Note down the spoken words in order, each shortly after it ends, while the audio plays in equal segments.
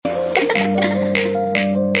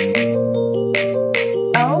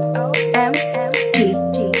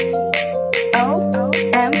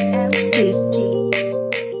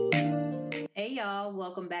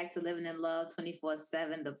back to Living in Love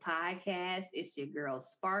 24/7, the podcast. It's your girl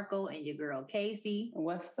Sparkle and your girl Casey.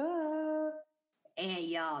 What's up? And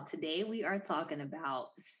y'all, today we are talking about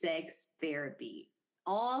sex therapy.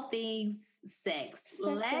 All things sex.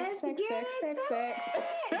 Let's get into it.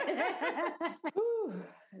 Ooh,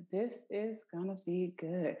 this is gonna be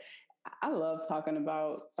good. I love talking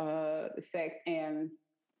about sex, and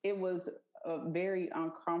it was a very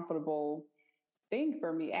uncomfortable thing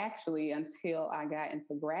for me actually until I got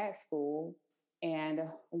into grad school. And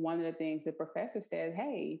one of the things the professor said,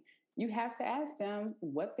 hey, you have to ask them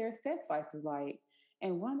what their sex life is like.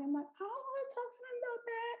 And one of them like, I don't want to talk to them about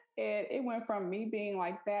that. And it went from me being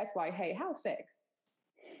like, that's like, hey, how's sex?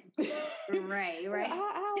 Right.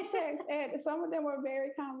 How's sex? And some of them were very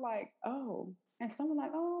kind of like, oh. And someone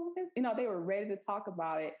like, oh, they were ready to talk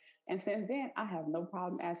about it. And since then, I have no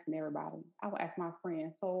problem asking everybody. I will ask my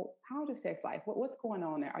friends, so how's your sex life? What's going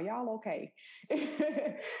on there? Are y'all okay?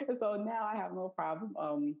 So now I have no problem,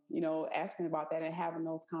 asking about that and having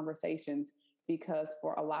those conversations, because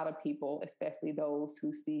for a lot of people, especially those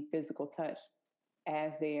who see physical touch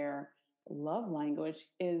as their love language,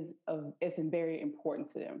 it's very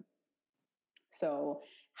important to them. So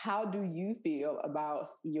how do you feel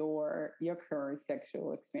about your current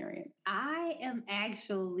sexual experience? I am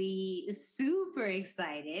actually super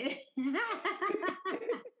excited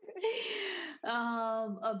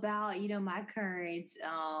about, my current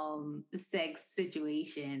sex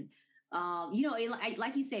situation.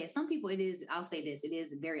 Like you said, some people I'll say this, it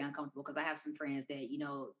is very uncomfortable because I have some friends that,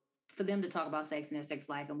 for them to talk about sex and their sex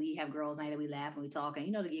life, and we have girls night that we laugh and we talk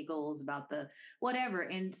and, to get goals about the whatever.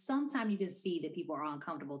 And sometimes you can see that people are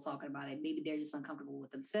uncomfortable talking about it. Maybe they're just uncomfortable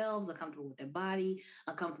with themselves, uncomfortable with their body,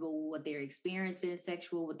 uncomfortable with what they're experiencing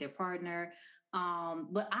sexual with their partner.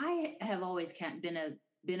 But I have always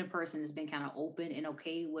been a person that's been kind of open and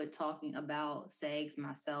okay with talking about sex,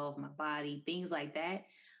 myself, my body, things like that.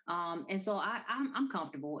 And so I'm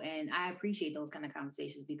comfortable, and I appreciate those kind of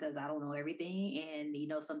conversations because I don't know everything. And,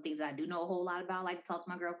 some things I do know a whole lot about, like to talk to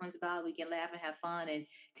my girlfriends about. We can laugh and have fun and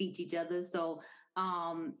teach each other. So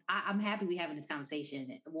I'm happy we're having this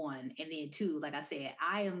conversation, one. And then two, like I said,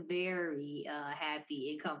 I am very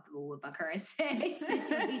happy and comfortable with my current sex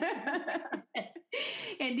situation.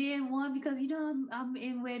 And then one, because, I'm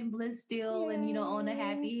in wedding bliss still. Yay. And, on a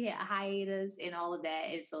happy hiatus and all of that.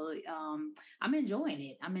 And so I'm enjoying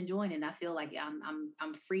it. I feel like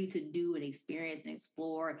I'm free to do and experience and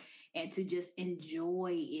explore and to just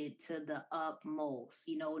enjoy it to the utmost,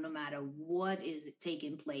 no matter what is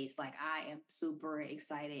taking place. Like, I am super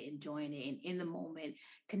excited, enjoying it, and in the moment,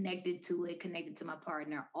 connected to my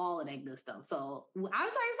partner, all of that good stuff. So I'm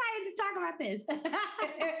so excited to talk about this.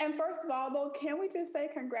 and first of all, though, can we just say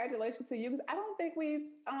congratulations to you? Because I don't think we've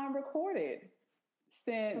recorded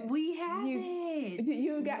since we haven't.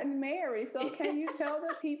 You've gotten married. So can you tell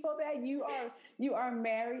the people that you are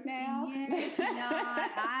married now? Yes,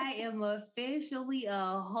 I am officially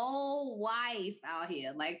a whole wife out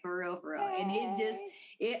here, like for real. Hey. And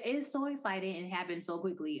it is so exciting and happened so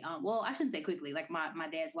quickly. Well, I shouldn't say quickly. Like my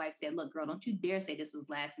dad's wife said, look, girl, don't you dare say this was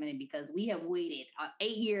last minute, because we have waited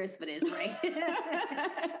 8 years for this, right?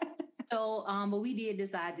 So, but we did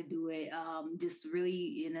decide to do it just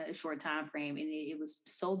really in a short time frame. And it was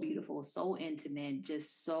so beautiful, so intimate,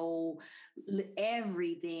 just so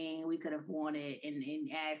everything we could have wanted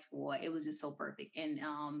and asked for. It was just so perfect. And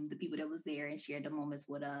the people that was there and shared the moments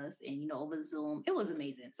with us and, over Zoom, it was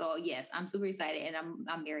amazing. So, yes, I'm super excited, and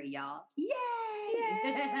I'm married, y'all. Yay!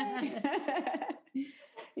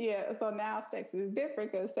 Yeah, so now sex is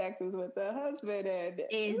different because sex is with the husband.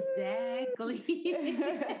 Exactly.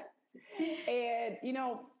 And,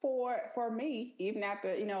 for me, even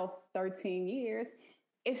after, 13 years,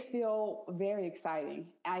 it's still very exciting.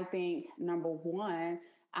 I think, number one,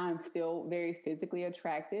 I'm still very physically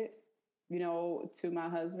attracted, to my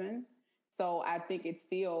husband. So I think it's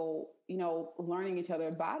still, learning each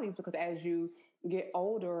other's bodies, because as you get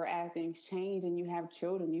older, as things change and you have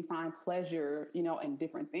children, you find pleasure, in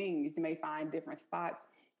different things. You may find different spots,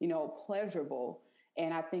 pleasurable.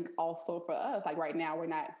 And I think also for us, like right now, we're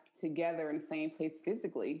not together in the same place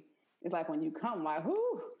physically. It's like when you come, like,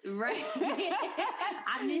 whoo. Right.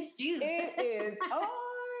 I missed you. It is on,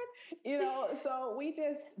 so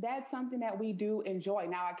that's something that we do enjoy.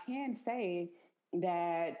 Now, I can say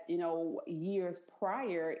that, years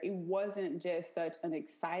prior, it wasn't just such an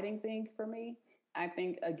exciting thing for me. I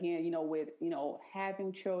think, again, with,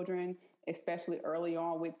 having children, especially early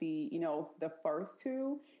on with the first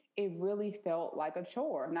two, it really felt like a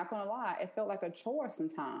chore. I'm not going to lie. It felt like a chore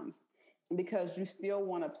sometimes, because you still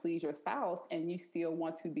want to please your spouse and you still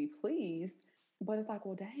want to be pleased. But it's like,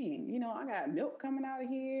 well, dang, I got milk coming out of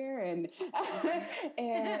here, and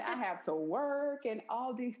and I have to work and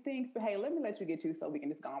all these things. But hey, let me let you get you so we can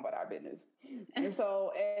just go on about our business. And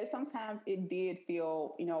so sometimes it did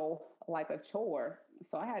feel, like a chore.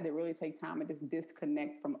 So I had to really take time and just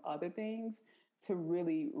disconnect from other things to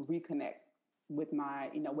really reconnect with my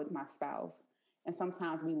spouse. And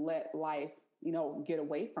sometimes we let life, get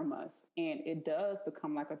away from us. And it does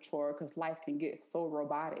become like a chore because life can get so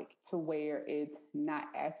robotic to where it's not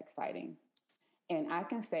as exciting. And I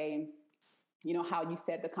can say, how you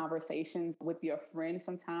said the conversations with your friends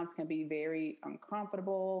sometimes can be very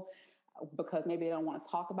uncomfortable because maybe they don't want to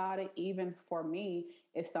talk about it. Even for me,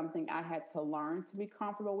 it's something I had to learn to be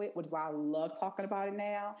comfortable with, which is why I love talking about it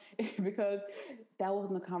now, because that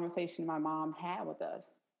wasn't a conversation my mom had with us.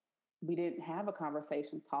 We didn't have a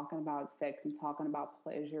conversation talking about sex and talking about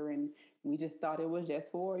pleasure. And we just thought it was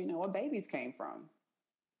just for, where babies came from.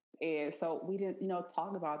 And so we didn't,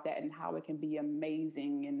 talk about that and how it can be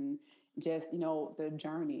amazing and just, the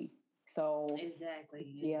journey. So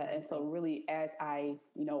yeah. And so really, as I,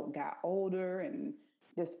 got older and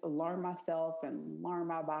just learn myself and learn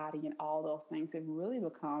my body and all those things, it really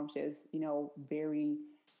becomes just, very,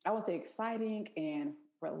 I would say, exciting and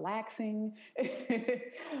relaxing.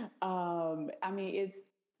 I mean,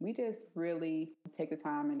 we just really take the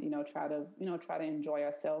time and try to enjoy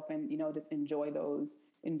ourselves and just enjoy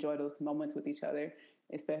those moments with each other,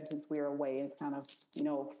 especially since we're away. It's kind of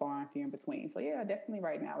far and few in between. So yeah, definitely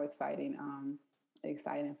right now exciting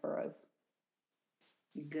for us.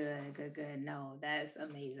 Good. No, that's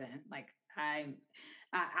amazing. Like I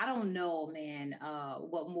don't know, man,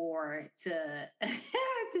 what more to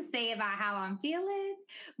to say about how I'm feeling,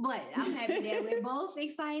 but I'm happy that we're both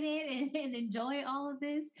excited and enjoying all of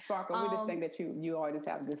this. Sparkle, we just think that you always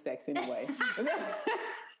have good sex anyway.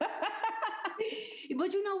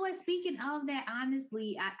 But you know what? Speaking of that,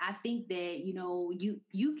 honestly, I think that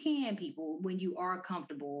you can, people, when you are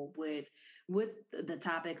comfortable with the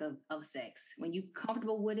topic of sex, when you're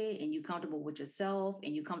comfortable with it and you're comfortable with yourself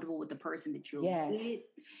and you're comfortable with the person that you're with,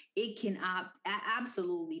 it can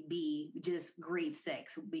absolutely be just great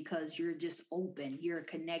sex because you're just open, you're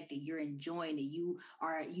connected, you're enjoying it, you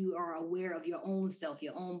are aware of your own self,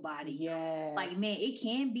 your own body. Like, man, it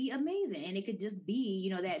can be amazing, and it could just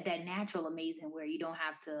be that natural amazing where you don't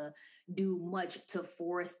have to do much to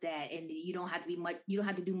force that, and you don't have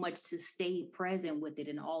to do much to stay present with it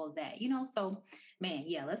and all of that. So man,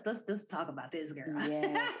 yeah, let's talk about this, girl.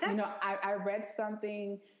 Yeah. I read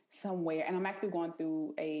something somewhere, and I'm actually going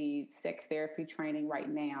through a sex therapy training right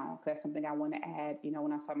now. That's something I want to add,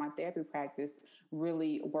 when I start my therapy practice,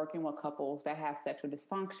 really working with couples that have sexual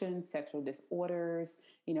dysfunction, sexual disorders,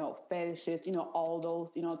 fetishes, all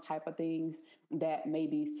those, type of things that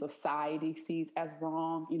maybe society sees as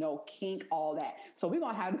wrong, kink, all that. So we're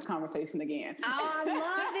going to have this conversation again. Oh, I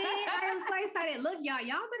love it. I am so excited. Look, y'all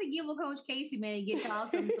better give a Coach Casey, man, and get y'all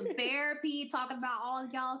some therapy, talking about all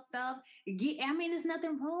of y'all stuff. There's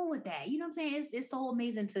nothing wrong with that. You know what I'm saying? It's so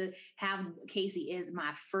amazing to have Casey as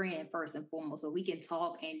my friend first and foremost, so we can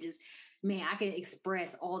talk and just, man, I can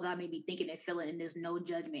express all that I may be thinking and feeling, and there's no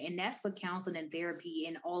judgment. And that's what counseling and therapy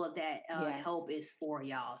and all of that help is for,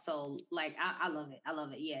 y'all. So like, I love it. I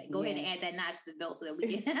love it. Yeah. Go ahead and add that notch to the belt so that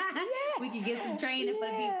we can we can get some training for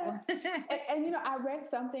the people. and I read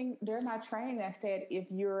something during my training that said if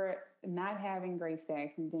you're not having great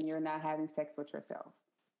sex, then you're not having sex with yourself.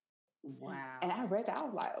 Wow. And I read that, I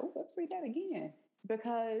was like, oh, let's read that again.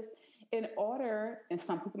 Because in order, and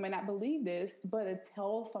some people may not believe this, but to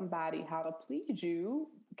tell somebody how to please you,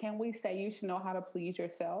 can we say you should know how to please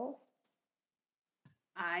yourself?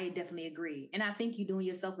 I definitely agree. And I think you're doing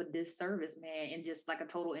yourself a disservice, man, and just like a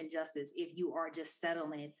total injustice if you are just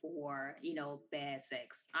settling for, bad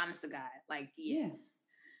sex. Honest to God. Like, yeah.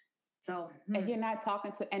 So, and you're not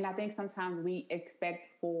talking to, and I think sometimes we expect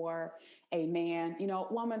for a man,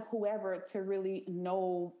 woman, whoever, to really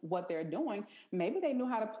know what they're doing. Maybe they knew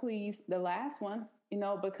how to please the last one,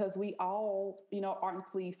 because we all, aren't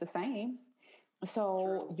pleased the same.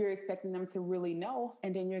 So True. You're expecting them to really know,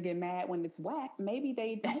 and then you're getting mad when it's whack. Maybe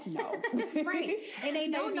they don't know. Right. And they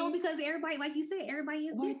don't know because everybody, like you said, everybody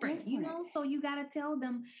is different, so you got to tell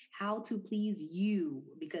them how to please you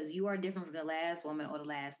because you are different from the last woman or the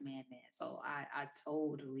last man. So I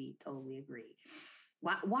totally agree.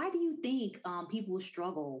 Why do you think people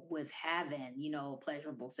struggle with having,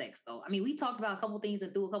 pleasurable sex though? I mean, we talked about a couple things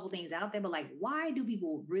and threw a couple things out there, but like, why do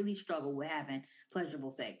people really struggle with having pleasurable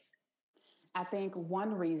sex? I think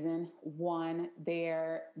one reason,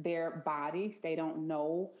 their bodies, they don't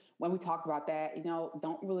know when we talked about that,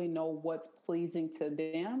 don't really know what's pleasing to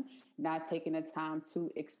them, not taking the time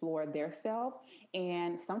to explore their self.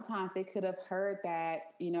 And sometimes they could have heard that,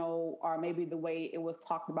 or maybe the way it was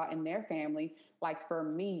talked about in their family. Like for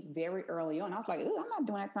me, very early on, I was like, I'm not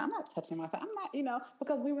doing that. I'm not touching myself. I'm not,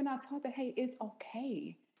 because we were not taught that, hey, it's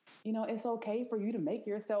okay. It's okay for you to make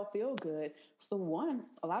yourself feel good. So one,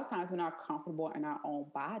 a lot of times we're not comfortable in our own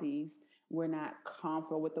bodies. We're not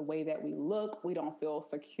comfortable with the way that we look. We don't feel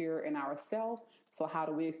secure in ourselves. So how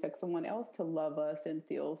do we expect someone else to love us and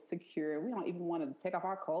feel secure? We don't even want to take off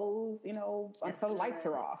our clothes, until the lights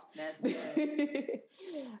are off. That's good.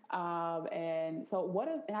 And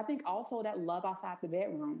I think also that love outside the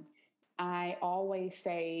bedroom. I always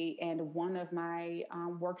say, and one of my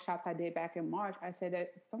workshops I did back in March, I said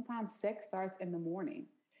that sometimes sex starts in the morning,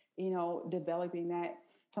 developing that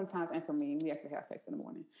sometimes, and for me, we actually have sex in the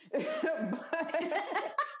morning.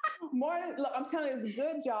 Morning, look, I'm telling you, it's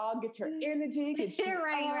good, y'all. Get your energy, get your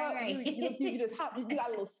right. You just hop, you got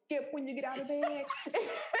a little skip when you get out of bed.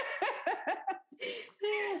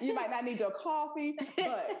 You might not need your coffee,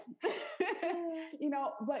 but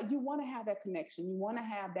but you want to have that connection. You want to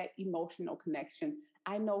have that emotional connection.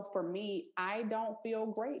 I know for me, I don't feel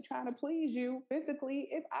great trying to please you physically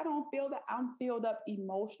if I don't feel that I'm filled up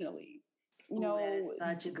emotionally. That is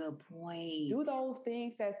such a good point. Do those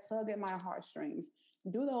things that tug at my heartstrings.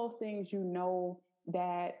 Do those things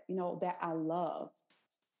that I love.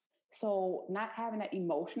 So not having that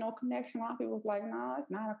emotional connection, a lot of people's like, no, it's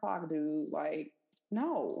 9:00, dude. Like,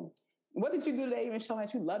 no. What did you do today even show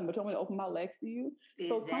that you love me? But you want me to open my legs to you? Exactly.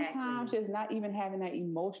 So sometimes it's not even having that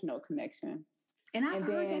emotional connection. And I've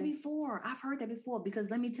heard that before because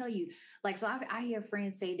let me tell you, like, so I hear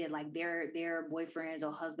friends say that like their boyfriends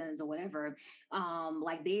or husbands or whatever,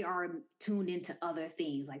 like they are tuned into other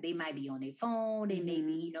things. Like they might be on their phone, they may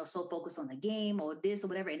be, so focused on the game or this or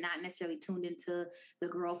whatever, and not necessarily tuned into the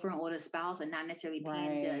girlfriend or the spouse and not necessarily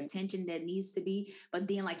paying the attention that needs to be. But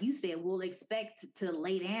then, like you said, we'll expect to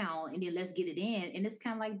lay down and then let's get it in. And it's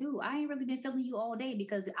kind of like, dude, I ain't really been feeling you all day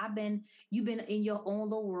because you've been in your own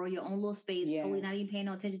little world, your own little space, totally not even paying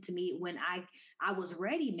no attention to me when I was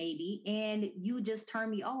ready maybe, and you just turned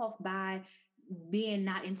me off by being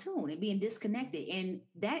not in tune and being disconnected. And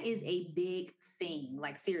that is a big thing,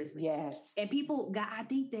 like seriously. Yes. And I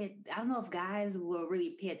think that, I don't know if guys will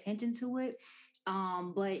really pay attention to it,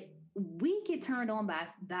 but we get turned on by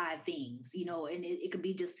things, and it could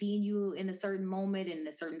be just seeing you in a certain moment in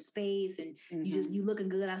a certain space, and you looking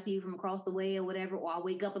good. I see you from across the way or whatever. Or I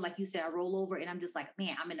wake up and like you said, I roll over and I'm just like,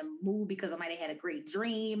 man, I'm in a mood because I might have had a great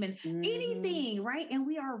dream and anything, right? And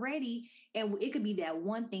we are ready. And it could be that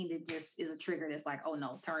one thing that just is a trigger that's like, oh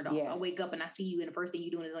no, turned off. Yes. I wake up and I see you and the first thing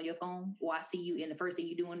you're doing is on your phone, or I see you and the first thing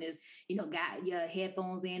you're doing is, got your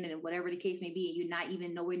headphones in and whatever the case may be, and you're not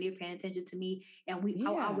even nowhere near paying attention to me. And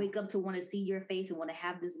I wake up to want to see your face and want to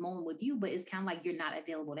have this moment with you, but it's kind of like you're not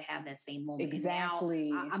available to have that same moment.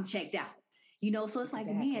 Exactly. And now I'm checked out. So it's like,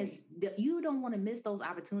 man, you don't want to miss those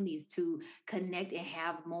opportunities to connect and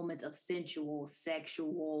have moments of sensual,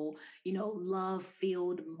 sexual,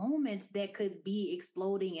 love-filled moments that could be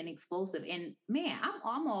exploding and explosive. And man,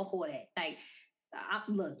 I'm all for that. Like,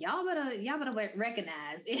 look, y'all better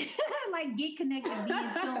recognize it. Like, get connected, be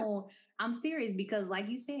in tune. I'm serious because, like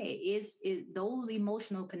you said, those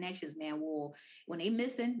emotional connections, man, when they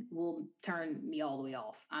missing, will turn me all the way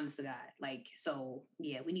off. Honest to God, like, so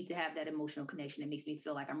yeah, we need to have that emotional connection. It makes me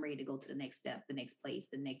feel like I'm ready to go to the next step, the next place,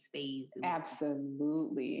 the next phase.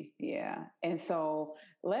 Absolutely, yeah. And so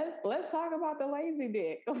let's talk about the lazy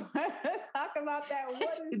dick. Let's talk about that.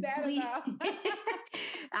 What is that about?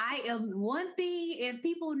 I am one thing. If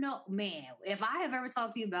people know, man, if I have ever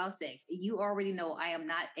talked to you about sex, you already know I am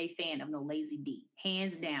not a fan of no lazy D.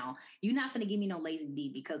 Hands down. You're not going to give me no lazy D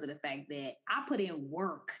because of the fact that I put in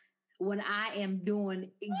work when I'm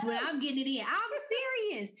getting it in. I'm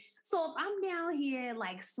serious. So if I'm down here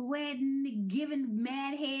like sweating, giving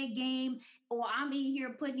mad head game, or I'm in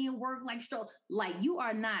here putting in work like you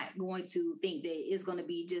are not going to think that it's going to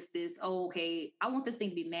be just this, okay, I want this thing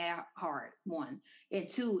to be mad hard, one. And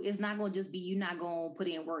two, it's not going to just be you not going to put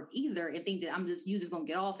in work either and think that you just going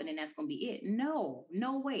to get off and then that's going to be it. No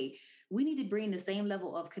way. We need to bring the same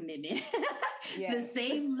level of commitment, the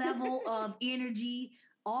same level of energy.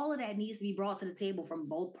 All of that needs to be brought to the table from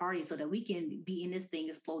both parties so that we can be in this thing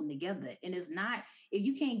exploding together. And it's not, if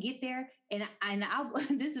you can't get there, and I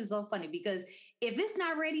this is so funny because if it's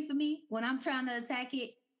not ready for me when I'm trying to attack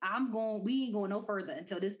it, we ain't going no further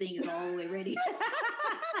until this thing is all the way ready.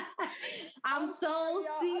 I'm so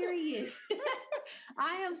serious.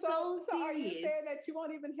 I am so serious. Are you saying that you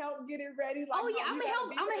won't even help get it ready? Like, oh yeah, I'm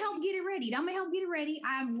gonna help get it ready. I'm gonna help get it ready.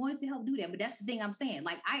 I'm going to help do that. But that's the thing I'm saying.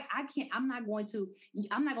 Like I can't.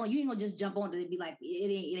 You ain't gonna just jump on it and be like,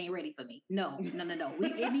 it ain't ready for me. No.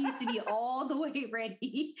 It needs to be all the way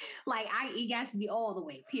ready. Like it has to be all the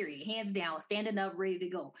way. Period. Hands down, standing up, ready to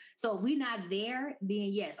go. So if we're not there, then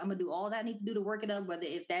yes, I'm gonna do all that I need to do to work it up. Whether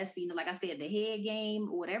if that's like I said, the head game,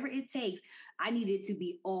 whatever it takes. I need it to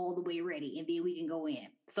be all the way ready, and then we can go in.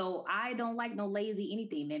 So I don't like no lazy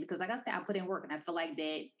anything, man, because like I said, I put in work, and I feel like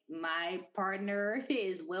that my partner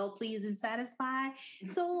is well pleased and satisfied.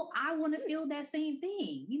 So I want to feel that same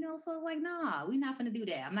thing, So it's like, nah, we're not going to do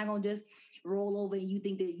that. I'm not going to just roll over and you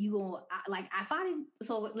think that you going to,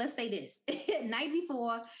 so let's say this, night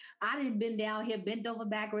before, I done been down here, bent over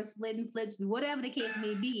backwards, splitting flips, whatever the case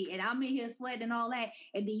may be, and I'm in here sweating and all that,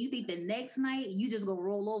 and then you think the next night you just gonna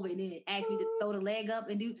roll over and then ask me to throw the leg up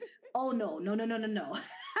and do, oh no.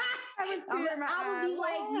 I would be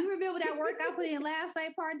like, you remember that workout I put in last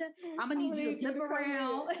night, partner? I'm gonna need you to flip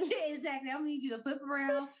around. Exactly. I'm gonna need you to flip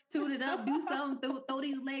around, tune it up, do something, throw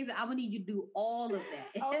these legs. I'm gonna need you to do all of that.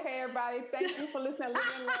 Okay, everybody. Thank you for listening to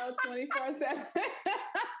Living Love 24/7.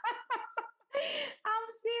 I'm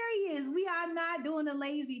serious. We are not doing a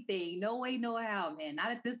lazy thing. No way, no how, man.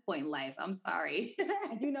 Not at this point in life. I'm sorry.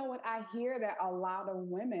 And you know what? I hear that a lot of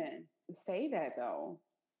women say that though,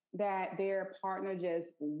 that their partner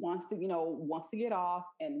just wants to get off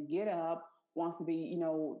and get up, wants to be,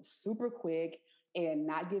 super quick and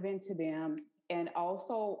not give in to them. And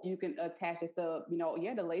also you can attach it to,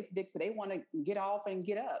 the lazy dick. So they want to get off and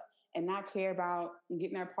get up and not care about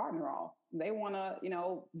getting their partner off. They want to,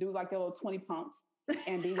 do like their little 20 pumps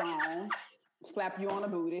and be gone, slap you on the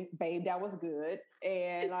booty, babe, that was good.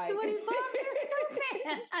 And like, 20 pumps is stupid.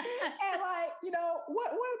 And like, what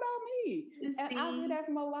about me? And I hear that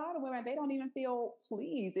from a lot of women. They don't even feel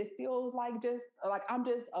pleased. It feels like I'm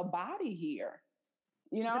just a body here.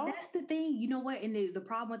 But that's the thing, you know what? And the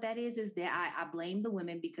problem with that is that I blame the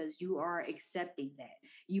women because you are accepting that.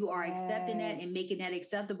 You are accepting that and making that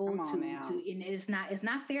acceptable and it's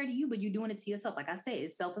not fair to you, but you're doing it to yourself. Like I said,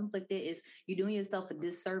 it's self-inflicted. You're doing yourself a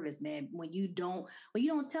disservice, man. When you don't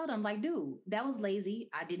tell them like, dude, that was lazy.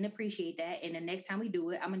 I didn't appreciate that. And the next time we do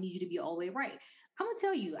it, I'm gonna need you to be all the way right. I'm gonna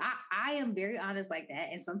tell you, I am very honest like that,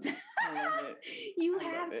 and sometimes you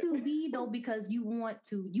have to be though, because you want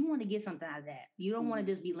to get something out of that. You don't want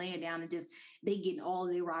to just be laying down and just they getting all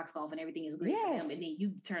their rocks off and everything is great for them, and then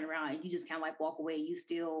you turn around and you just kind of like walk away. You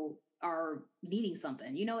still are needing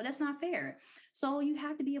something, that's not fair. So you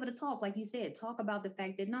have to be able to talk, like you said, talk about the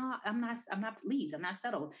fact that no, I'm not pleased, I'm not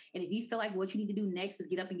settled. And if you feel like what you need to do next is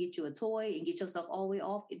get up and get you a toy and get yourself all the way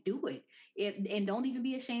off, do it. And don't even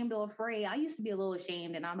be ashamed or afraid. I used to be a little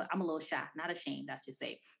ashamed, and I'm a little shy, not ashamed, I should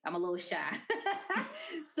say. I'm a little shy.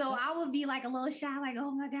 So I would be like a little shy, like,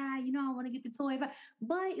 oh my God, I want to get the toy. But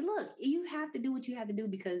look, you have to do what you have to do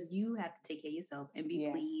because you have to take care of yourself and be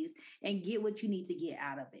pleased and get what you need to get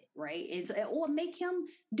out of it, right? And so, or make him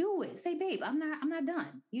do it. Say, babe, I'm not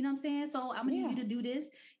done. You know what I'm saying? So I'm gonna need you to do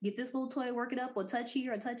this, get this little toy, work it up, or touch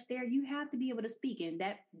here or touch there. You have to be able to speak. And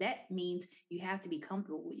that means you have to be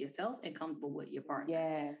comfortable with yourself and comfortable with your partner.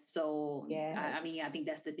 Yes. So I think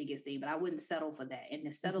that's the biggest thing, but I wouldn't settle for that. And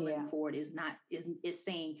the settling for it is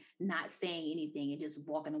saying not saying anything and just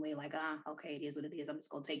walking away like, okay, it is what it is. I'm just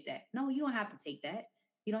gonna take that. No, you don't have to take that.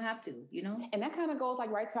 You don't have to, And that kind of goes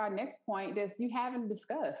like right to our next point. That you haven't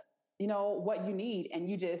discussed, what you need, and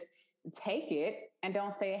you just take it and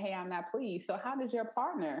don't say, hey, I'm not pleased. So how does your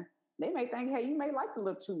partner? They may think, hey, you may like the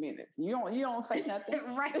little 2 minutes. You don't say nothing.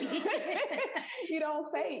 Right. You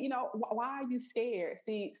don't say, why are you scared?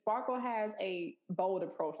 See, Sparkle has a bold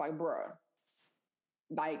approach, like, bruh,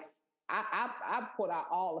 like I put out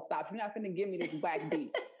all the stops. You're not finna give me this black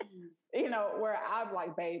beat. Where I'm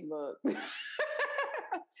like, babe, look,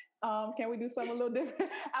 can we do something a little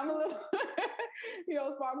different? I'm a little,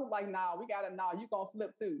 Sparkle's like, you gonna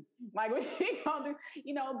flip too. Like, we gonna do,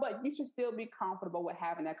 but you should still be comfortable with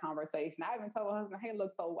having that conversation. I even told my husband, hey,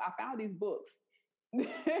 look, so I found these books.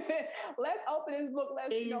 Let's open this book.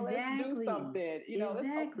 Let's do something. Let's open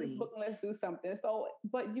this book and let's do something. So,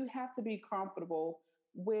 but you have to be comfortable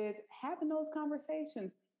with having those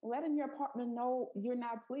conversations, letting your partner know you're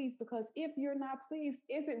not pleased, because if you're not pleased,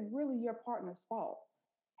 is it really your partner's fault?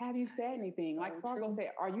 Have you said anything? Like Sparkle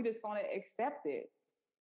said, are you just going to accept it?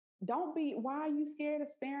 Why are you scared of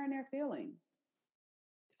sparing their feelings?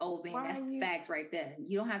 Oh man, that's facts right there.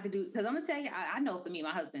 You don't have to do, because I'm gonna tell you, I know for me,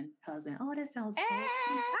 my husband. Oh, that sounds sorry,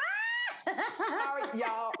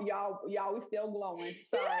 y'all, we still glowing.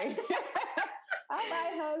 Sorry. All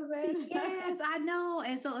right, husband. Yes, I know.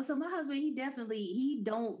 And so my husband, he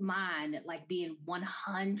don't mind like being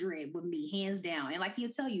 100 with me, hands down. And like he'll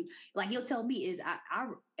tell me is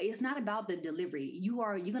it's not about the delivery.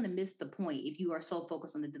 You're gonna miss the point if you are so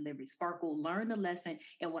focused on the delivery. Sparkle, learn the lesson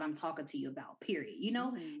and what I'm talking to you about, period.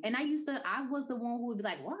 And I was the one who would be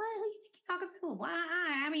like, what? Who you think you're talking to?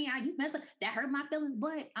 Why? I mean, you mess up. That hurt my feelings.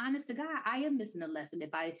 But honest to God, I am missing a lesson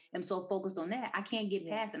if I am so focused on that. I can't get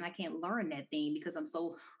past and I can't learn that thing because I'm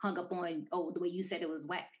so hung up on, the way you said it was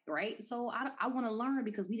whack, right? So I want to learn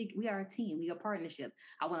because we are a team, we are a partnership.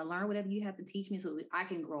 I want to learn whatever you have to teach me so I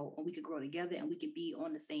can grow and we can grow together and we can be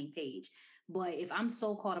on the same page. But if I'm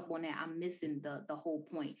so caught up on that, I'm missing the whole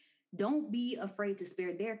point. Don't be afraid to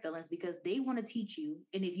spare their feelings because they want to teach you.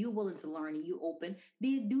 And if you're willing to learn and you open,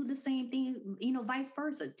 then do the same thing, vice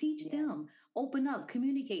versa. Teach them, open up,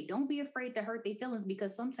 communicate. Don't be afraid to hurt their feelings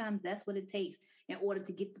because sometimes that's what it takes in order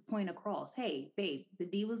to get the point across. Hey, babe, the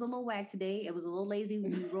D was a little whack today. It was a little lazy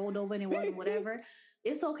when you rolled over and it wasn't whatever.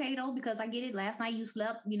 It's okay though, because I get it. Last night you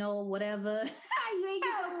slept, whatever. You ain't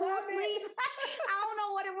get your full sleep. I don't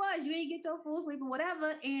know what it was. You ain't get your full sleep or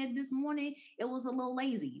whatever. And this morning it was a little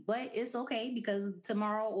lazy, but it's okay because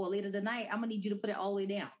tomorrow or later tonight, I'm gonna need you to put it all the way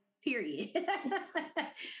down. Period.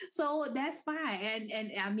 So that's fine.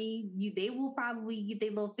 And I mean, they will probably get their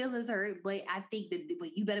little feelings hurt, but I think that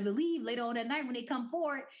you better believe later on that night when they come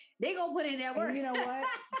forward, they gonna put in that work. And you know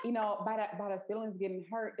what? By the feelings getting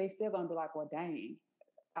hurt, they still gonna be like, well, dang.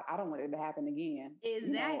 I don't want it to happen again.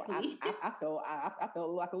 Exactly. I felt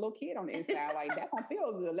like a little kid on the inside. Like that don't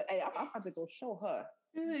feel good. Hey, I'm about to go show her.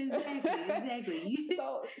 Exactly.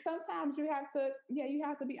 So sometimes you have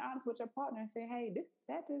to be honest with your partner and say, hey,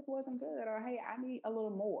 that just wasn't good, or hey, I need a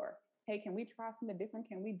little more. Hey, can we try something different?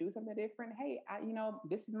 Can we do something different? Hey,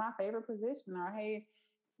 this is my favorite position, or hey,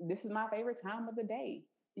 this is my favorite time of the day.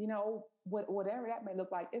 Whatever that may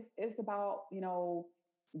look like. It's about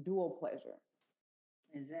dual pleasure.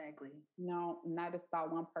 Exactly. Not just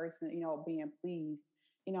about one person, being pleased,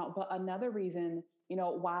 but another reason,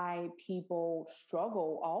 why people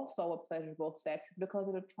struggle also with pleasurable sex is because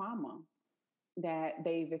of the trauma that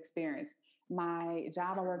they've experienced. My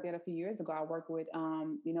job I worked at a few years ago, I worked with,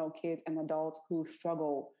 kids and adults who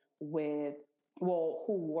struggle with, who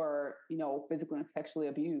were, physically and sexually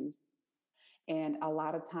abused. And a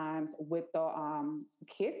lot of times with the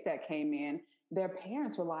kids that came in, their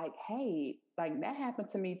parents were like, hey, like that happened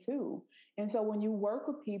to me too. And so when you work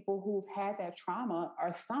with people who've had that trauma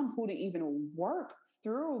or some who didn't even work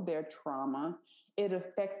through their trauma, it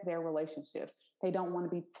affects their relationships. They don't want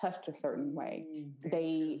to be touched a certain way.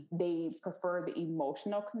 They prefer the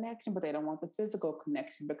emotional connection, but they don't want the physical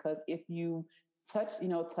connection because if you touch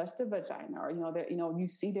the vagina or, you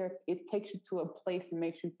see it takes you to a place and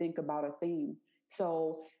makes you think about a thing.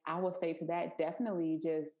 So I would say to that, definitely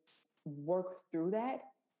just work through that,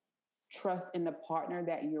 trust in the partner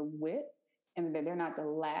that you're with and that they're not the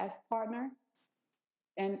last partner,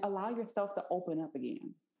 and allow yourself to open up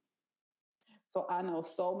again. So I know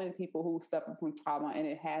so many people who suffer from trauma and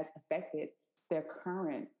it has affected their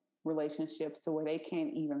current relationships to where they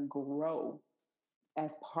can't even grow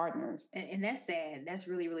as partners. And that's sad. That's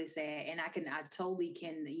really, really sad. And I totally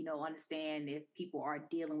can, understand if people are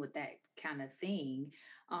dealing with that kind of thing.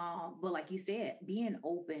 But like you said, being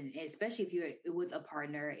open, especially if you're with a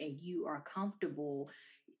partner and you are comfortable,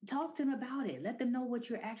 talk to them about it. Let them know what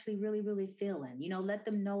you're actually really, really feeling. Let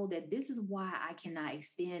them know that this is why I cannot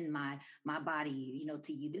extend my body,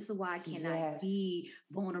 to you. This is why I cannot be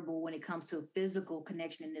vulnerable when it comes to physical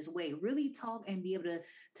connection in this way. Really talk and be able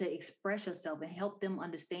to express yourself and help them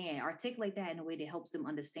understand, articulate that in a way that helps them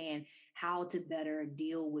understand how to better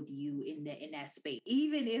deal with you in that space.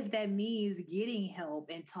 Even if that means getting help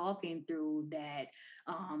and talking through that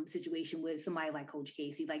situation with somebody like Coach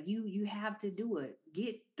Casey, like you have to do it.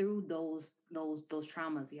 Get through those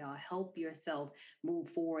traumas, y'all. Help yourself move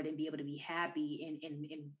forward and be able to be happy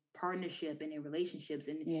in partnership and in relationships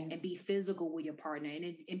and be physical with your partner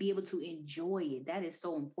and be able to enjoy it. That is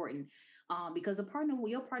so important. Because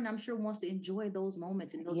your partner, I'm sure, wants to enjoy those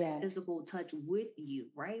moments and that physical touch with you,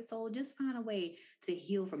 right? So just find a way to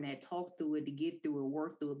heal from that, talk through it, to get through it,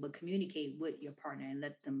 work through it, but communicate with your partner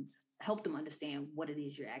and help them understand what it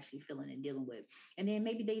is you're actually feeling and dealing with. And then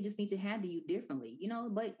maybe they just need to handle you differently,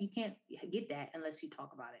 but you can't get that unless you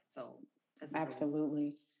talk about it. So that's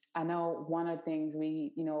absolutely. I know one of the things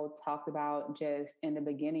we, talked about just in the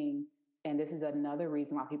beginning, and this is another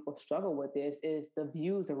reason why people struggle with this, is the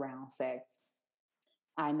views around sex.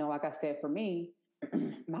 I know, like I said, for me,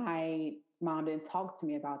 my mom didn't talk to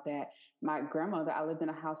me about that. My grandmother, I lived in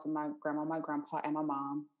a house with my grandma, my grandpa, and my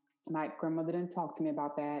mom. My grandmother didn't talk to me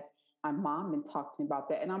about that. my mom didn't talk to me about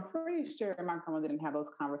that. And I'm pretty sure my grandmother didn't have those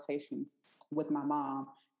conversations with my mom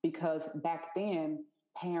because back then,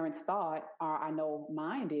 parents thought, or I know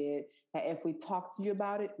mine did, that if we talk to you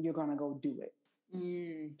about it, you're going to go do it.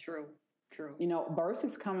 True, true.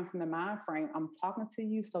 Versus coming from the mind frame, I'm talking to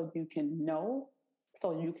you so you can know,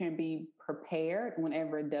 so you can be prepared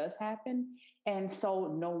whenever it does happen. And so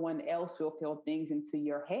no one else will fill things into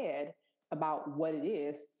your head about what it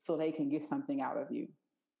is so they can get something out of you.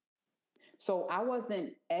 So I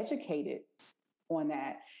wasn't educated on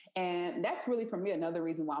that. And that's really, for me, another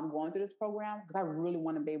reason why I'm going through this program, because I really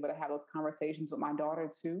want to be able to have those conversations with my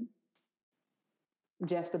daughter too,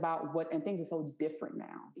 just about what, and things are so different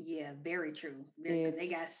now. Yeah, very true. They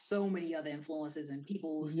got so many other influences and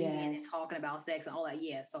people seeing and talking about sex and all that.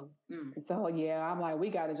 Yeah. So I'm like, we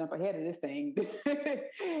got to jump ahead of this thing. And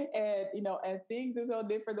and things are so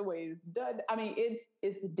different the way it's done. I mean,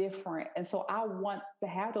 it's different. And so I want to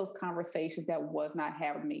have those conversations that was not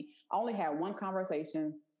having me. I only had one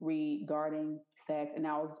conversation regarding sex. And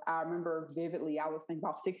I remember vividly, I was thinking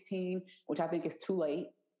about 16, which I think is too late.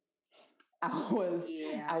 I was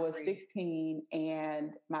 16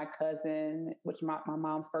 and my cousin, which my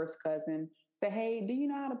mom's first cousin, said, "Hey, do you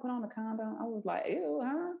know how to put on a condom?" I was like, "Ew,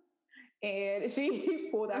 huh?" And she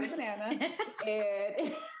pulled out a banana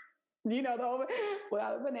and pulled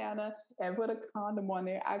out a banana and put a condom on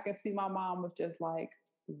there. I could see my mom was just like,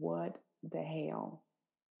 "What the hell?"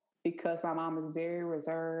 Because my mom is very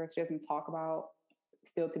reserved. She doesn't talk about,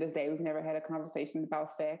 still to this day, we've never had a conversation about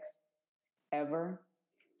sex ever.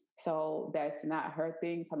 So that's not her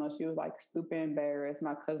thing. So I know she was like super embarrassed.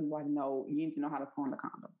 My cousin was like, "No, you need to know how to put on a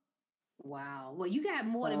condom." Wow. Well, you got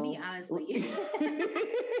more than me, honestly.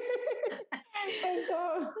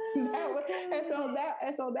 So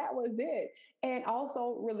that was it. And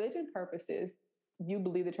also religion purposes, you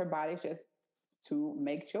believe that your body is just to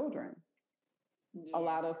make children. Yeah. A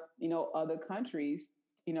lot of, other countries,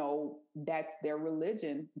 that's their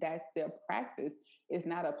religion, that's their practice. It's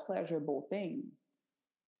not a pleasurable thing.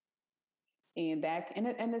 And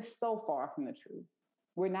it's so far from the truth.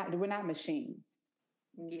 We're not machines.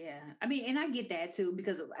 Yeah. I mean, and I get that too,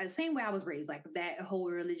 because the same way I was raised, like that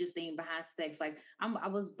whole religious thing behind sex, like I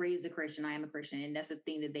was raised a Christian. I am a Christian. And that's the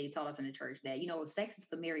thing that they taught us in the church, that, sex is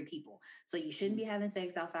for married people. So you shouldn't be having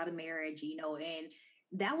sex outside of marriage, and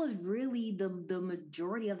that was really the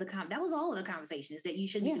majority of that was all of the conversation, is that you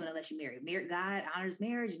shouldn't be doing it unless you're married. God honors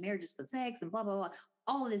marriage, and marriage is for sex and blah, blah, blah.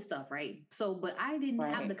 All of this stuff, right? So, but I didn't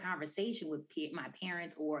have the conversation with my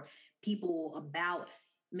parents or people about,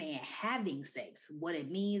 having sex, what it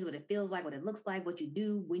means, what it feels like, what it looks like, what you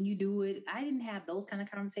do when you do it. I didn't have those kind of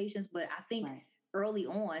conversations, but I think early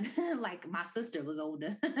on, like my sister was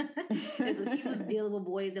older. And so she was dealing with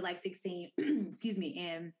boys at like 16, excuse me.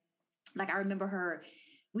 And like, I remember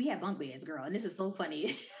we had bunk beds, girl. And this is so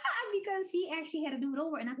funny because she actually had to do it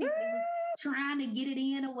over. And I think they was trying to get it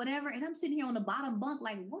in or whatever. And I'm sitting here on the bottom bunk,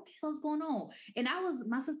 like, what the hell's going on? And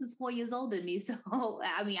my sister's 4 years older than me. So,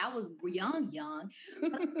 I mean, I was young.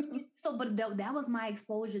 But that was my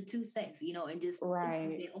exposure to sex, and just,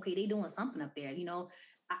 okay, they doing something up there,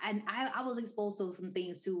 and I was exposed to some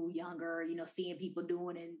things too younger, seeing people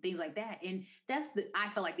doing and things like that. And I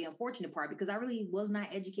felt like the unfortunate part, because I really was not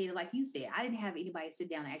educated. Like you said, I didn't have anybody sit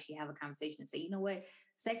down and actually have a conversation and say, you know what,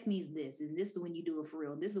 sex means this, and this is when you do it for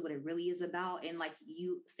real. This is what it really is about. And like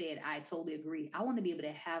you said, I totally agree. I want to be able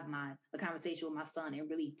to have a conversation with my son and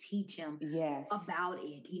really teach him about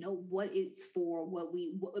it, what it's for,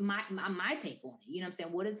 my take on it, what I'm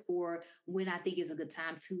saying, what it's for, when I think it's a good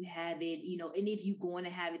time to have it, and if you're going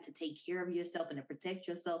to have it, to take care of yourself and to protect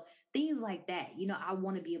yourself, things like that. I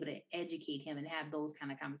want to be able to educate him and have those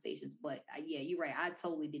kind of conversations. But yeah, you're right. I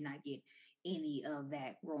totally did not get any of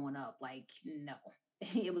that growing up. Like, no.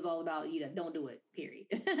 It was all about, don't do it, period.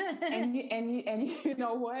 and you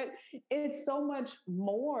know what? It's so much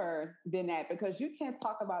more than that, because you can't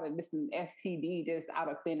talk about it, this STD just out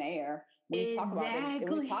of thin air. When we talk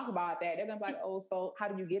about that, they're gonna be like, "Oh, so how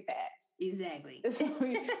do you get that?" Exactly.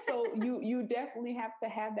 So you definitely have to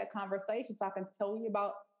have that conversation, so I can tell you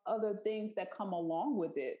about other things that come along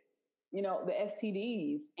with it. The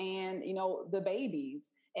STDs and the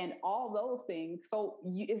babies and all those things. So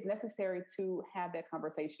it's necessary to have that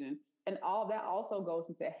conversation. And all that also goes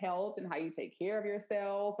into health and how you take care of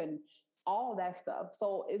yourself and all that stuff.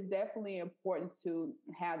 So it's definitely important to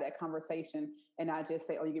have that conversation and not just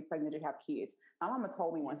say, "Oh, you get pregnant, you have kids." My mama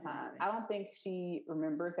told me one time, I don't think she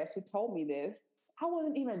remembers that she told me this. I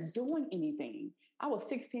wasn't even doing anything. I was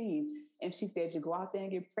 16, and she said, "You go out there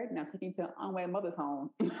and get pregnant. I'm taking you to an unwed mother's home."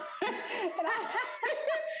 And I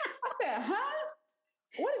said, "Huh?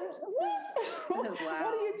 What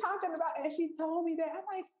are you talking talking about? And she told me that. I'm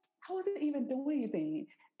like, I wasn't even doing anything.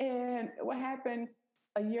 And what happened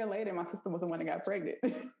a year later, my sister was the one that got pregnant.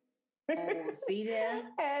 Oh, see there?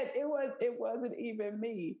 And it wasn't even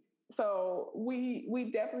me. So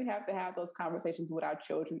we definitely have to have those conversations with our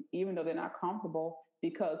children, even though they're not comfortable,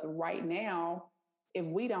 because right now, if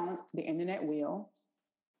we don't, the internet will.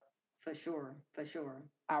 For sure. For sure.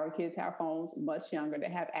 Our kids have phones much younger. They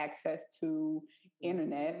have access to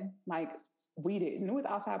internet like we didn't. We was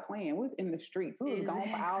outside playing. We was in the streets. We was gone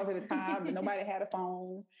for hours at a time, and nobody had a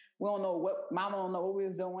phone. We don't know what mama don't know what we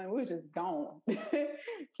was doing. We was just gone.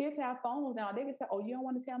 Kids have phones now. They can say, "Oh, you don't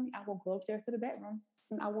want to tell me? I will go upstairs to the bedroom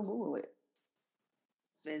and I will Google it."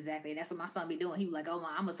 Exactly. That's what my son be doing. He was like, "Oh my,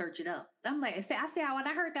 I'm gonna search it up." I'm like, I said, when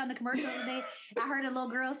I heard that in the commercial the other day, I heard a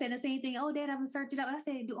little girl saying the same thing. "Oh, Dad, I'm gonna search it up." And I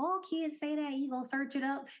said, "Do all kids say that? You gonna search it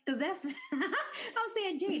up?" Because that's I'm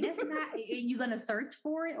saying, Jay, that's not. You gonna search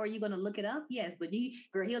for it or you gonna look it up? Yes, but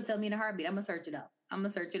girl, he'll tell me in a heartbeat. I'm gonna search it up. I'm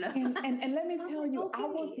gonna search it up. And let me tell you,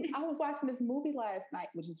 okay. I was watching this movie last night,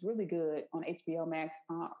 which is really good on HBO Max,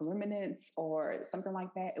 Remnants or something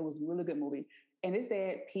like that. It was a really good movie, and it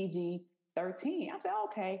said PG-13. I said,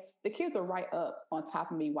 okay. The kids are right up on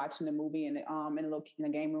top of me watching the movie in the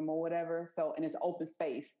game room or whatever. So, and it's open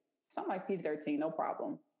space. So I'm like, PG-13, no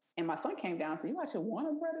problem. And my son came down and said, "You watching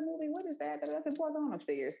Warner Brother movie? What is that?" I said, "Boy, going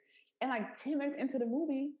upstairs." And like 10 minutes into the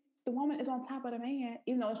movie, the woman is on top of the man,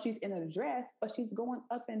 even though she's in a dress, but she's going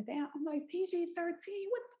up and down. I'm like, PG-13,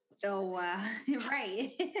 what? Oh, wow.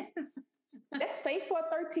 Right. That's safe for a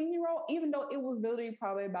 13-year-old, even though it was literally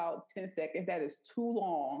probably about 10 seconds. That is too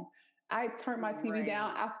long. I turned my TV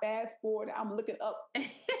down. I fast forward. I'm looking up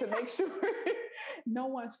to make sure no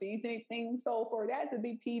one sees anything. So for that to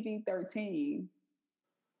be PG-13,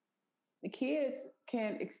 the kids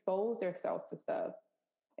can expose themselves to stuff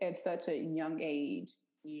at such a young age.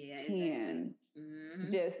 Yeah, 10. Exactly.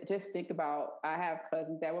 Mm-hmm. Just think about, I have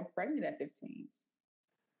cousins that were pregnant at 15.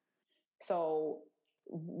 So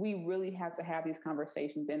we really have to have these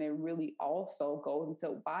conversations, and it really also goes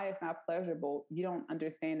into why it's not pleasurable. You don't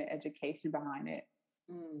understand the education behind it.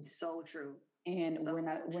 So true. And we're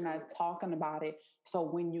not talking about it. So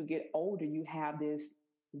when you get older, you have this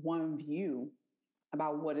one view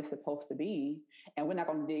about what it's supposed to be. And we're not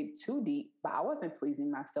going to dig too deep, but I wasn't pleasing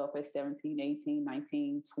myself at 17, 18,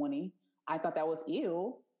 19, 20. I thought that was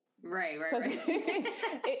ill. Right.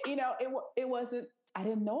 It wasn't, I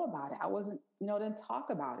didn't know about it. I wasn't, didn't talk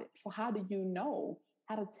about it. So how do you know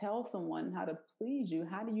how to tell someone how to please you?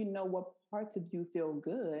 How do you know what parts of you feel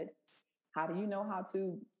good? How do you know how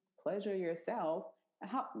to pleasure yourself?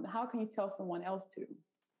 How can you tell someone else to?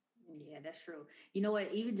 Yeah, that's true. You know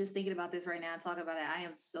what? Even just thinking about this right now, talking about it, I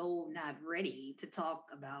am so not ready to talk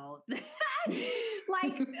about.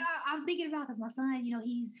 I'm thinking about because my son,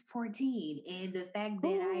 he's 14, and the fact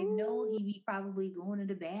that I know he be probably going to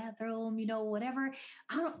the bathroom, whatever.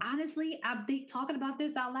 I'm talking about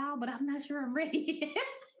this out loud, but I'm not sure I'm ready.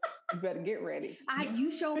 You better get ready. You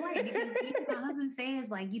show right, because my husband says,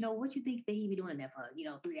 like, what you think that he be doing that for,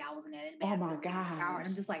 3 hours in that bathroom? Oh my God. And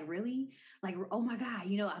I'm just like, really? Like, oh my God,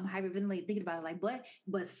 I'm hyperventilating thinking about it. Like, but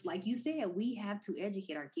like you said, we have to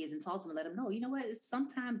educate our kids and talk to them and let them know, you know what,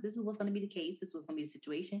 sometimes this is what's going to be the case. This is what's going to be the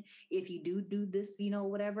situation. If you do this,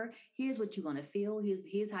 whatever, here's what you're going to feel.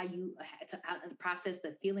 Here's how you to process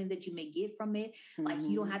the feeling that you may get from it. Mm-hmm. Like,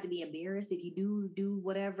 you don't have to be embarrassed if you do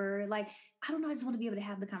whatever. Like, I don't know. I just want to be able to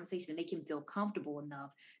have the conversation and make him feel comfortable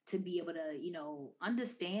enough to be able to,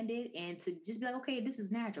 understand it and to just be like, okay, this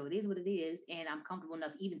is natural. It is what it is. And I'm comfortable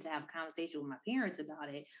enough even to have a conversation with my parents about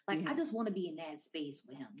it. Like, I just want to be in that space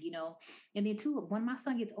with him, And then too, when my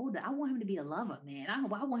son gets older, I want him to be a lover, man. I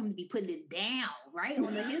want him to be putting it down, right?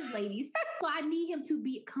 On his ladies. So I need him to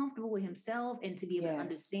be comfortable with himself and to be able to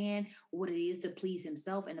understand what it is to please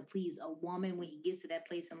himself and to please a woman when he gets to that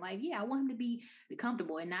place in life. Yeah, I want him to be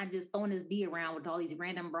comfortable and not just throwing his D around with all these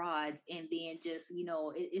random broads and then just,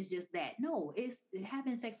 it's just that. No, it's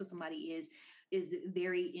having sex with somebody is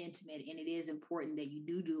very intimate, and it is important that you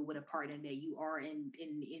do it with a partner that you are in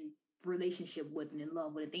relationship with and in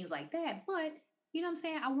love with and things like that. But you know what I'm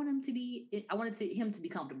saying? I wanted him to be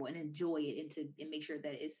comfortable and enjoy it and make sure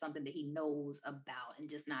that it's something that he knows about and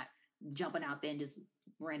just not jumping out there and just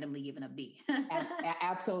randomly giving up D.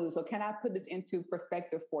 Absolutely. So can I put this into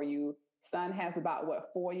perspective for you? Son has about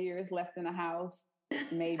 4 years left in the house,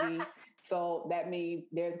 maybe. So that means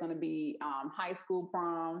there's going to be high school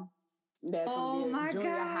prom. There's going to be a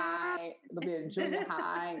junior high. There'll be a junior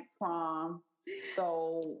high prom.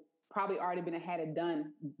 So probably already been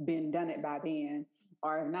done it by then,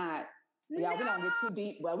 or if not, Yeah, we don't get too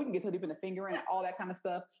deep. Well, we can get too deep in the fingering and all that kind of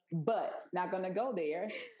stuff, but not going to go there.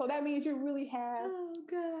 So that means you really have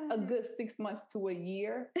a good 6 months to a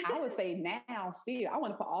year. I would say now, still, I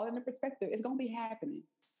want to put all in the perspective. It's going to be happening.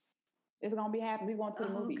 It's going to be happening. We going to the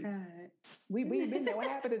movies. God. We've been there. What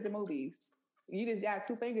happened at the movies? You just got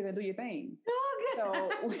 2 fingers and do your thing. Oh,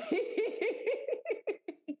 God. So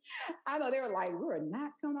I know they were like, we're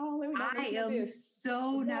not coming on. I am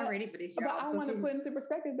so not ready for this. But I want to put into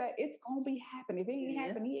perspective that it's going to be happening. If it ain't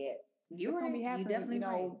happened yet, it's going to be happening,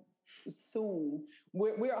 soon.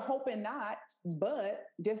 We're hoping not, but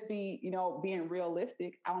just being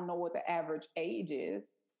realistic. I don't know what the average age is.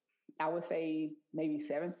 I would say maybe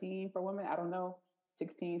 17 for women. I don't know.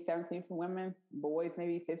 16, 17 for women. Boys,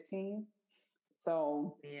 maybe 15.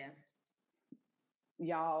 So yeah.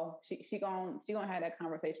 Y'all, she gonna have that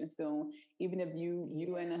conversation soon. Even if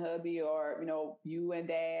you and the hubby or you and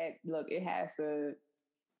dad, look, it has to.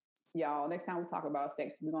 Y'all, next time we talk about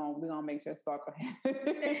sex, we're gonna make sure Sparkle has.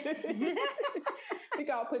 we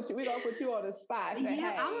gonna put you on the spot. Say,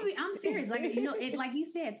 yeah, hey. I'm serious. Like like you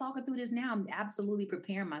said, talking through this now, I'm absolutely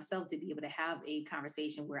preparing myself to be able to have a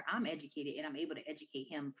conversation where I'm educated and I'm able to educate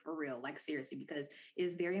him for real, like seriously, because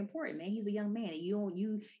it's very important, man. He's a young man, and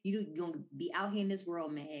you gonna be out here in this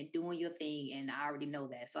world, man, doing your thing, and I already know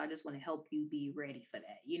that. So I just want to help you be ready for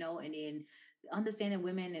that, and then understanding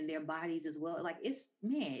women and their bodies as well. Like it's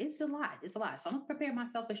a lot. It's a lot. So I'm gonna prepare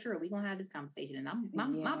myself for sure. We're gonna have this conversation, and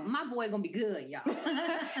my boy gonna be good, y'all.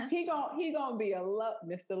 he gonna be a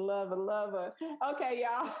Mr. Lover. Okay,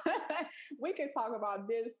 y'all. We can talk about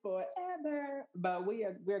this forever, but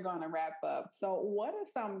we're gonna wrap up. So what are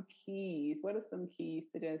some keys? What are some keys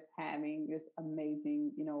to just having this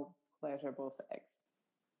amazing, pleasurable sex?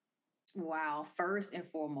 Wow. First and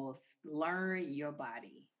foremost, learn your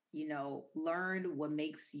body. Learn what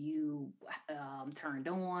makes you turned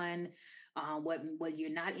on, what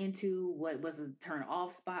you're not into, what was a turn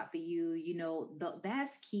off spot for you.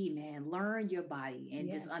 That's key, man. Learn your body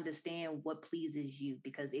and just understand what pleases you.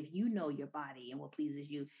 Because if you know your body and what pleases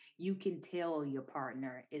you, you can tell your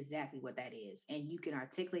partner exactly what that is. And you can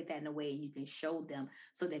articulate that in a way and you can show them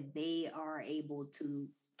so that they are able to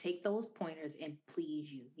take those pointers and please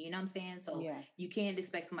you. You know what I'm saying? So you can't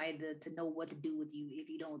expect somebody to know what to do with you if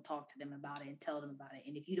you don't talk to them about it and tell them about it.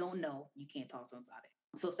 And if you don't know, you can't talk to them about it.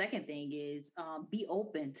 So second thing is be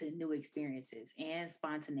open to new experiences and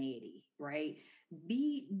spontaneity, right?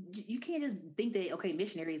 You can't just think that, okay,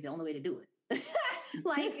 missionary is the only way to do it.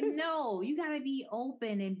 Like, no, you got to be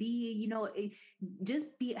open and be,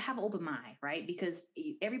 have an open mind, right? Because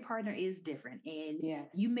every partner is different and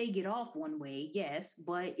you may get off one way. Yes.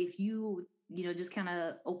 But if you, just kind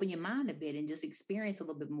of open your mind a bit and just experience a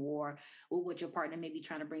little bit more with what your partner may be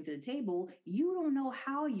trying to bring to the table, you don't know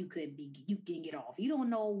how you can get off. You don't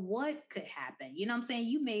know what could happen. You know what I'm saying?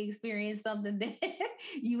 You may experience something that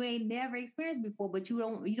you ain't never experienced before, but you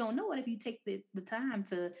don't know it if you take the time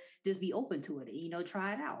to just be open to it,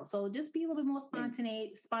 try it out. So just be a little bit more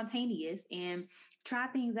spontaneous and try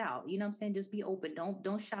things out. You know what I'm saying? Just be open.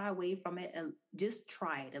 Don't shy away from it. Just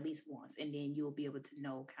try it at least once, and then you'll be able to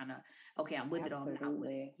know kind of, okay, I'm with Absolutely. it or I'm not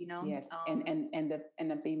with it, Yes.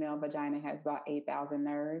 And the female vagina has about 8,000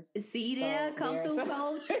 nerves. See there, come through,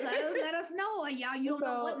 coach. Let us know, y'all. You don't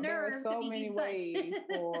know what nerves. There are so many ways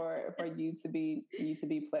for you to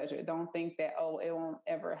be pleasured. Don't think that it won't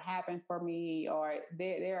ever happen for me, or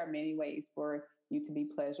there are many ways for you to be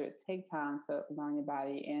pleasured. Take time to learn your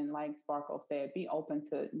body, and like Sparkle said, be open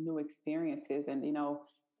to new experiences, and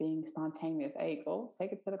being spontaneous. Hey, go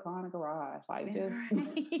take it to the car in the garage. Like just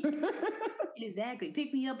exactly.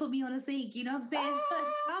 Pick me up, put me on the sink. You know what I'm saying?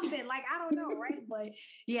 Something like, I don't know, right? But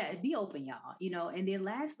yeah, be open, y'all. And then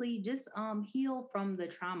lastly, just heal from the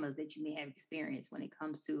traumas that you may have experienced when it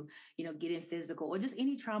comes to, getting physical or just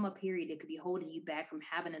any trauma period that could be holding you back from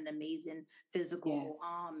having an amazing physical,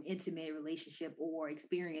 intimate relationship or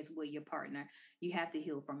experience with your partner. You have to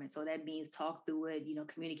heal from it. So that means talk through it,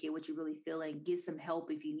 communicate what you're really feeling, get some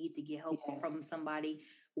help if you need to get help from somebody,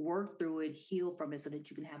 work through it, heal from it so that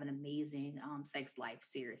you can have an amazing sex life.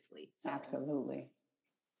 Seriously. So, absolutely.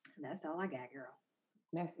 That's all I got, girl.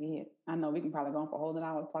 That's it. I know we can probably go on for a whole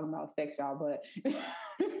hour talking about sex, y'all, but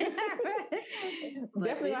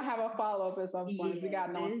definitely gonna have a follow-up at some point. Yeah, we got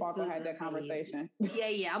to know Sparkle had that conversation.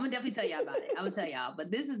 Yeah. I'm gonna definitely tell y'all about it. I'm gonna tell y'all.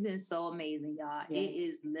 But this has been so amazing, y'all. Yeah. It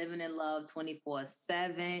is Living in Love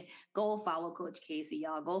 24/7. Go follow Coach Casey,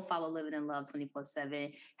 y'all. Go follow Living in Love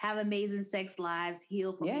 24/7. Have amazing sex lives.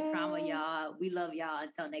 Heal from your trauma, y'all. We love y'all.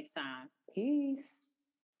 Until next time. Peace.